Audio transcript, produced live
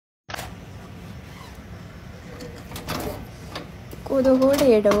कोदोको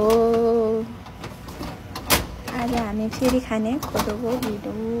ढेँडो आज हामी फेरि खाने कोदोको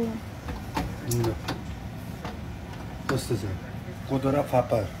ढेँडो कस्तो छ कोदो र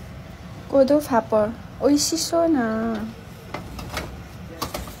फापर कोदो फापर ओइसिसो न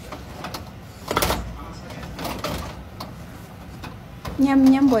न्याम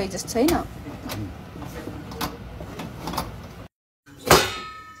न्याम भयो जस्तो छैन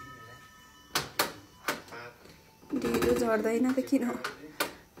ढिलो झर्दैन त किन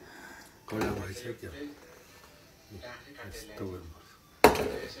कडा भएछ क्या यस्तो गर्नु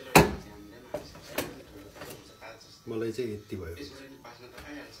मलाई चाहिँ यति भयो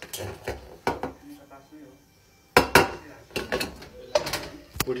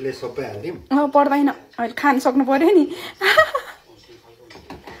पुडले सबै हालिदिउँ पर्दैन अहिले खान सक्नु पर्यो नि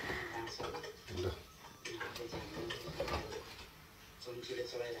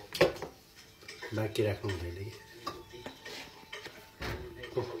बाँकी राख्नु हुँदैन कि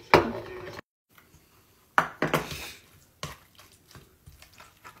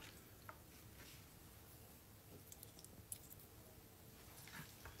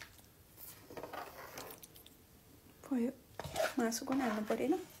भयो मासु पनि हाल्नु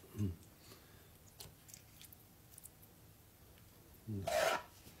परेन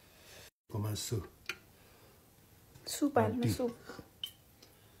मासु सुप हाल्नु सुप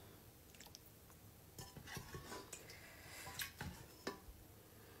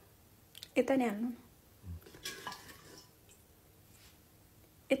यता नि हाल्नु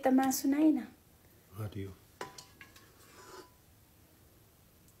यता मासु नै न हरियो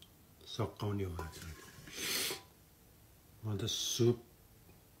सकाउने हो म त सुप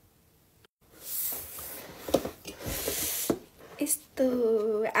यस्तो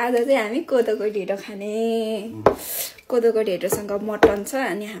आज चाहिँ हामी कोदोको ढेँडो खाने कोदोको ढेँडोसँग मटन छ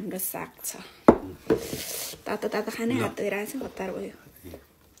अनि हाम्रो साग छ तातो तातो खाने हात धोइरहेको छ हतार भयो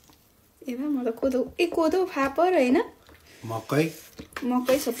ए म त कोदो फापर होइन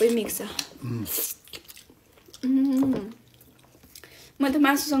मकै सबै मिक्स छ म त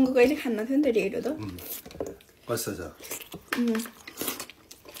मासुसँग कहिले खान्न थियो नि त ढेँडो त कस्तो छ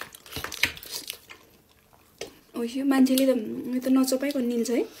यो मान्छेले त नचपाइको निल्छ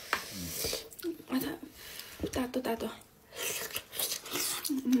है तातो तातो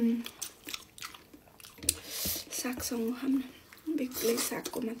सागसँग खाऊँ न बेग्लै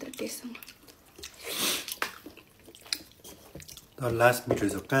सागको मात्र टेस्टसँग तर लास्ट मिठो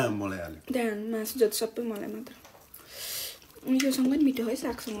छ कहाँ मलाई हाल्यो त्यहाँ मासु जति सबै मलाई मात्र योसँग नि मिठो है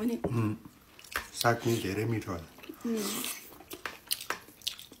सागसँग नि साग पनि धेरै मिठो होला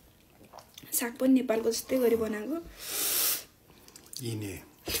साग पनि नेपालको जस्तै गरी बनाएको यिने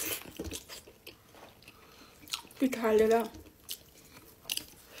पिठो हालेर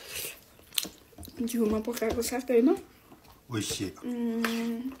घिउमा पकाएको साग होइन ओइसे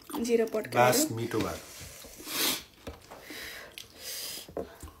जिरा पड्काएर मिठो भयो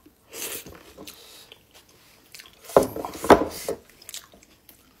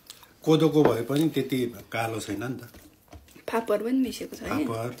कोदोको भए पनि त्यति कालो छैन नि त फापर पनि मिसेको छ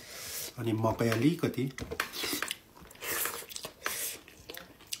फापर अनि मकै अलिकति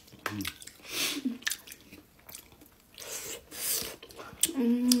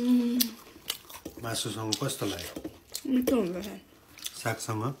मासुसँग कस्तो लाग्यो मिठो हुन्छ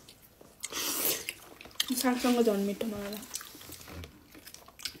सागसँग झन् मिठो मलाई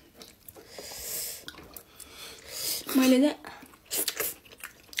मैले चाहिँ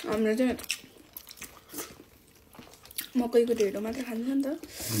हाम्रो चाहिँ मकैको ढेँडो मात्रै खान्छ नि त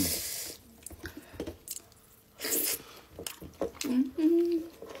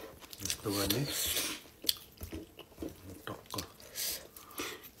यस्तो गर्ने टक्क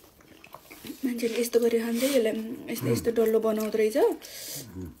मान्छेले यस्तो गरेर खान्छ यसलाई यस्तो यस्तो डल्लो बनाउँदो रहेछ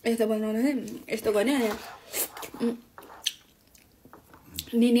यस्तो बनाउँदा यस्तो गर्ने अनि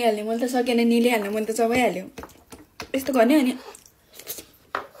निलिहाल्ने मैले त सकेन निलिहाल्ने मैले त चबाइहाल्यो यस्तो गर्ने अनि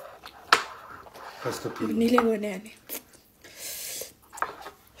निले गर्ने अनि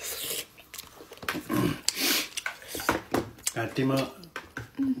घाँटीमा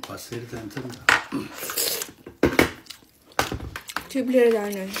फसेर जान्छ नि त चिप्लेर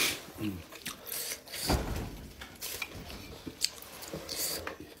जाने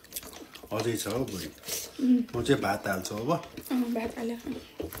अझै छ हौ बुढी म चाहिँ भात हाल्छु अब भात हाल्यो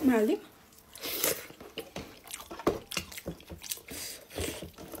म हालिदिउँ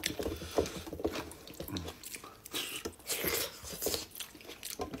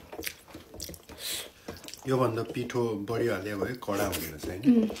योभन्दा पिठो बढी हाल्यो भए कडा हुने रहेछ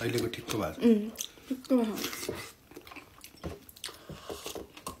होइन अहिलेको ठिक्क भएको छ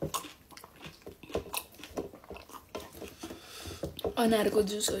अनारको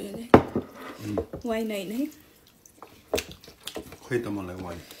जुस हो यो वाइन होइन है खोइ त मलाई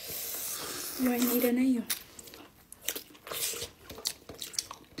वाइन वाइन नै हो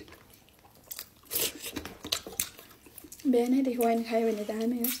बिहानैदेखि वाइन खायो भने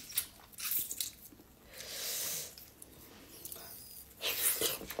दामी हो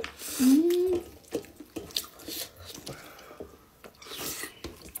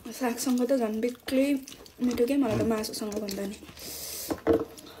सागसँग त झन् बेग्लै मिठो के मलाई त मासुसँग भन्दा नि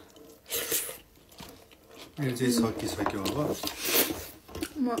यो चाहिँ सकिसक्यो अब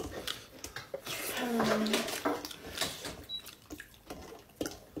म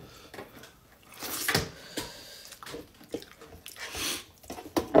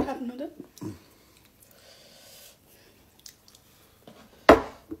खानु त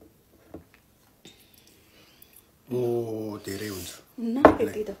ओ धेरै हुन्छ न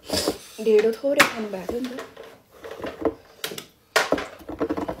यति त ढेँडो थोरै खानु भएको थियो नि त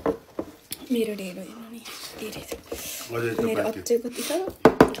मेरो ढेँडो हेर्नु नि धेरै छ मेरो अझै कति छ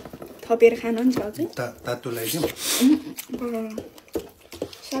थपेर खानु नि छ अझै तातो लगाइदिउँ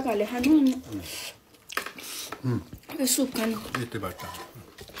साग हालेर खानु सुप खानु यतिबाट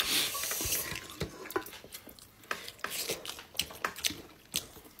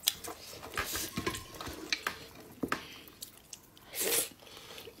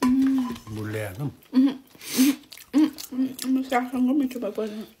बुल्ले हालौँ सागसँग मिठो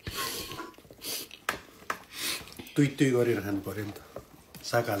भएपछि तुई गरेर खानु पर्यो नि त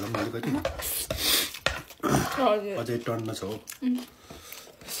साग हालौँ अलिकति अझै टन्न छ हो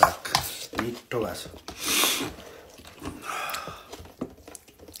साग मिठो भएको छ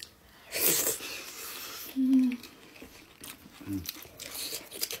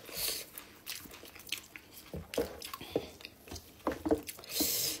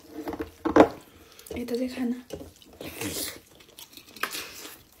यता चाहिँ खाना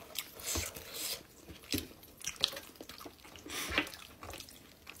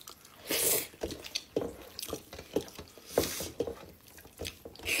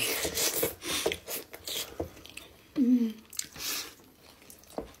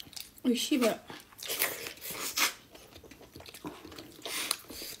ओइसी भयो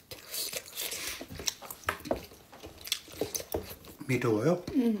मिठो भयो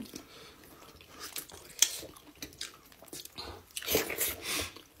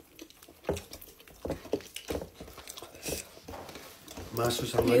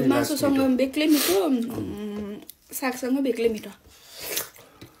मासुसँग बेग्लै मिठो सागसँग बेग्लै मिठो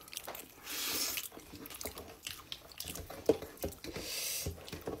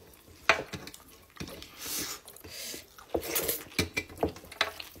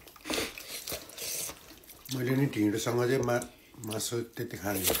मैले नि ढिँडोसँग चाहिँ मासु त्यति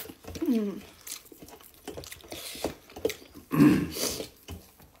खाँदिनँ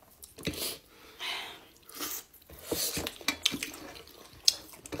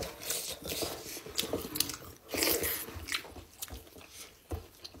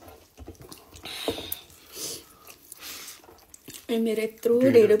मेरो यत्रो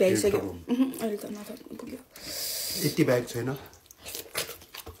ढेँडो भ्याइसक्यो अहिले त नथप्नु पुग्यो यति ब्याग छैन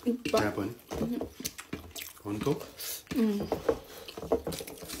त्यहाँ पनि हुन्थ्यो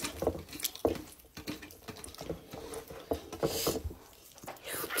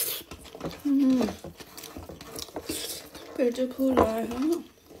पेट चाहिँ फुल भयो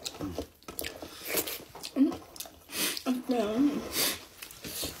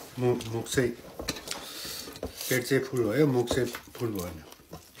मुख चाहिँ पेट चाहिँ फुल भयो मुख चाहिँ फुल भएन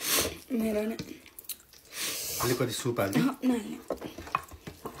मेरो नै अलिकति सुप हाल्दिउँ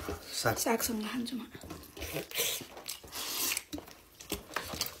सागसँग खान्छु म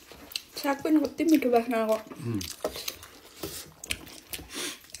साग पनि कति मिठो बाख्न आएको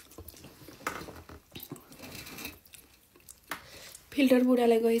फिल्टर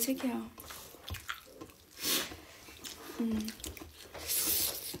बुढालाई गएछ क्या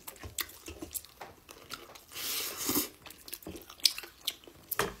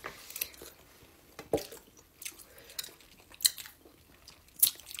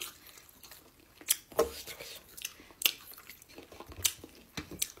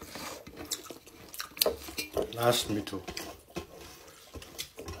लास्ट मिठो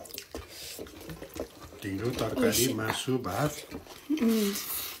ढिँडो तरकारी मासु भात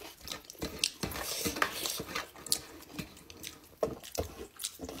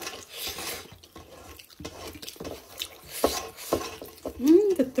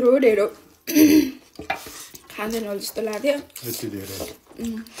त्यत्रो ढेँडो खाँदैन जस्तो लाग्यो यति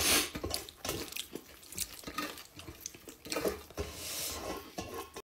धेरै